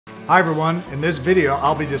Hi everyone, in this video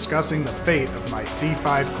I'll be discussing the fate of my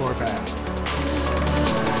C5 Corvette.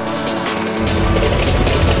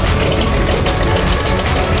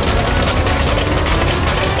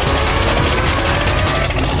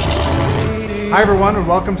 Hi everyone, and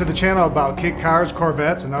welcome to the channel about kit cars,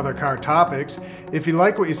 Corvettes, and other car topics. If you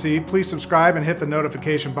like what you see, please subscribe and hit the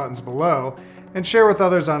notification buttons below, and share with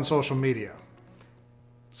others on social media.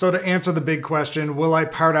 So to answer the big question, will I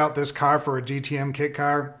part out this car for a GTM kit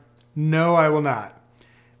car? No, I will not.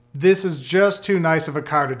 This is just too nice of a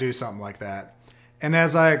car to do something like that. And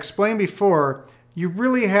as I explained before, you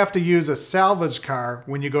really have to use a salvage car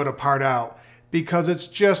when you go to part out because it's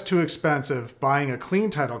just too expensive buying a clean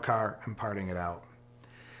title car and parting it out.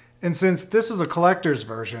 And since this is a collector's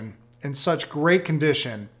version in such great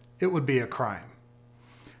condition, it would be a crime.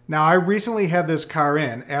 Now, I recently had this car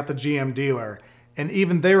in at the GM dealer, and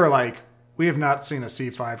even they were like, we have not seen a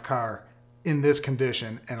C5 car in this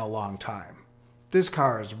condition in a long time. This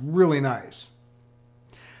car is really nice.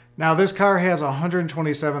 Now, this car has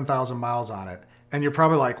 127,000 miles on it, and you're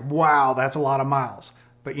probably like, wow, that's a lot of miles.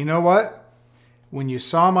 But you know what? When you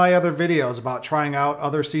saw my other videos about trying out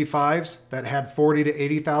other C5s that had 40 to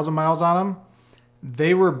 80,000 miles on them,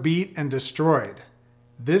 they were beat and destroyed.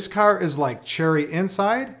 This car is like cherry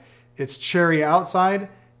inside, it's cherry outside,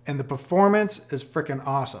 and the performance is freaking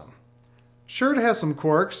awesome. Sure, it has some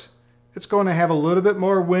quirks. It's going to have a little bit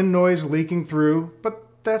more wind noise leaking through, but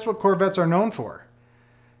that's what Corvettes are known for.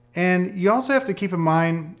 And you also have to keep in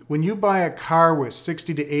mind, when you buy a car with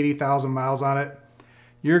 60 to 80,000 miles on it,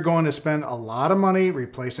 you're going to spend a lot of money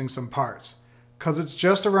replacing some parts, because it's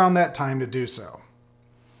just around that time to do so.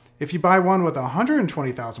 If you buy one with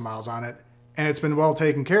 120,000 miles on it, and it's been well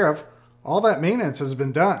taken care of, all that maintenance has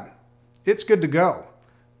been done. It's good to go.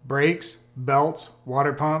 Brakes, belts,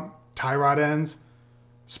 water pump, tie rod ends,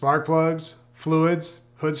 spark plugs, fluids,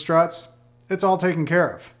 hood struts, it's all taken care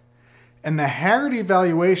of. And the Haggerty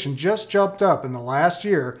valuation just jumped up in the last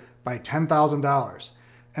year by $10,000.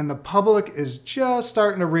 And the public is just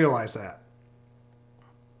starting to realize that.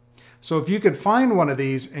 So if you could find one of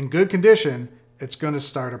these in good condition, it's going to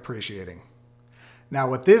start appreciating. Now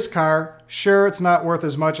with this car, sure, it's not worth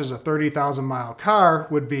as much as a 30,000 mile car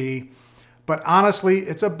would be, but honestly,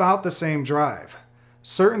 it's about the same drive.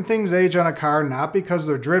 Certain things age on a car not because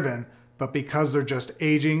they're driven, but because they're just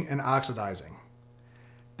aging and oxidizing.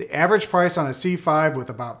 The average price on a C5 with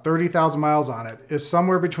about 30,000 miles on it is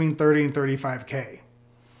somewhere between 30 and 35K.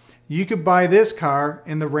 You could buy this car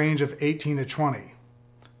in the range of 18 to 20.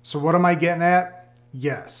 So what am I getting at?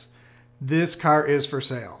 Yes, this car is for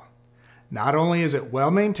sale. Not only is it well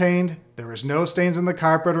maintained, there is no stains in the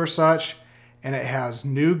carpet or such, and it has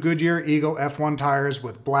new Goodyear Eagle F1 tires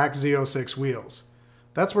with black Z06 wheels.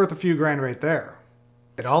 That's worth a few grand right there.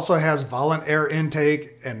 It also has Volant air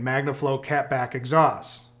intake and MagnaFlow catback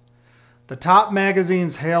exhaust. The top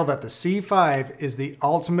magazines hail that the C5 is the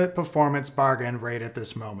ultimate performance bargain right at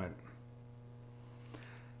this moment.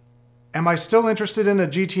 Am I still interested in a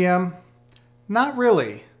GTM? Not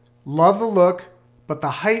really. Love the look, but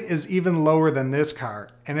the height is even lower than this car,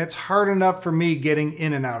 and it's hard enough for me getting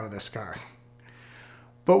in and out of this car.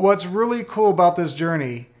 But what's really cool about this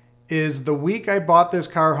journey is the week I bought this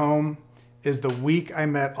car home is the week I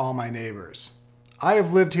met all my neighbors. I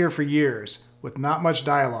have lived here for years with not much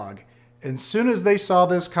dialogue, and soon as they saw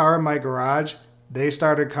this car in my garage, they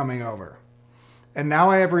started coming over. And now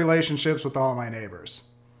I have relationships with all my neighbors.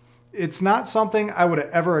 It's not something I would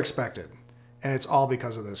have ever expected, and it's all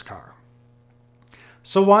because of this car.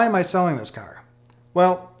 So why am I selling this car?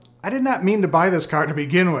 Well, I did not mean to buy this car to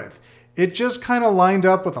begin with. It just kind of lined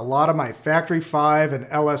up with a lot of my Factory 5 and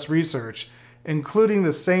LS research, including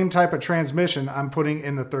the same type of transmission I'm putting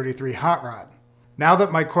in the 33 Hot Rod. Now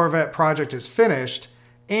that my Corvette project is finished,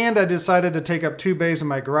 and I decided to take up 2 bays in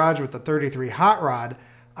my garage with the 33 Hot Rod,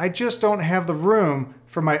 I just don't have the room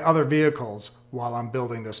for my other vehicles while I'm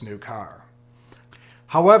building this new car.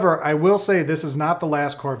 However, I will say this is not the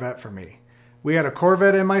last Corvette for me. We had a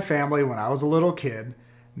Corvette in my family when I was a little kid,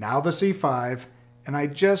 now the C5, and I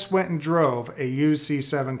just went and drove a used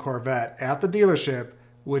C7 Corvette at the dealership,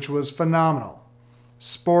 which was phenomenal.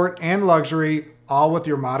 Sport and luxury, all with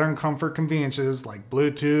your modern comfort conveniences like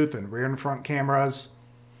Bluetooth and rear and front cameras.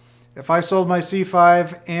 If I sold my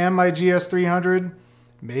C5 and my GS300,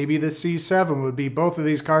 maybe the C7 would be both of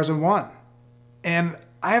these cars in one. And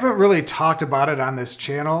I haven't really talked about it on this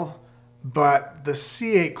channel, but the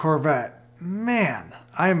C8 Corvette, man,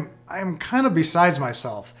 I'm kind of besides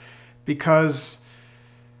myself because,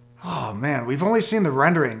 oh man, we've only seen the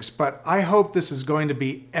renderings, but I hope this is going to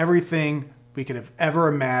be everything we could have ever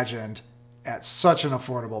imagined at such an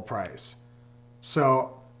affordable price.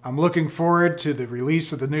 So I'm looking forward to the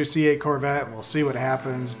release of the new C8 Corvette, and we'll see what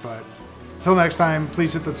happens. But until next time,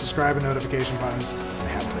 please hit the subscribe and notification buttons.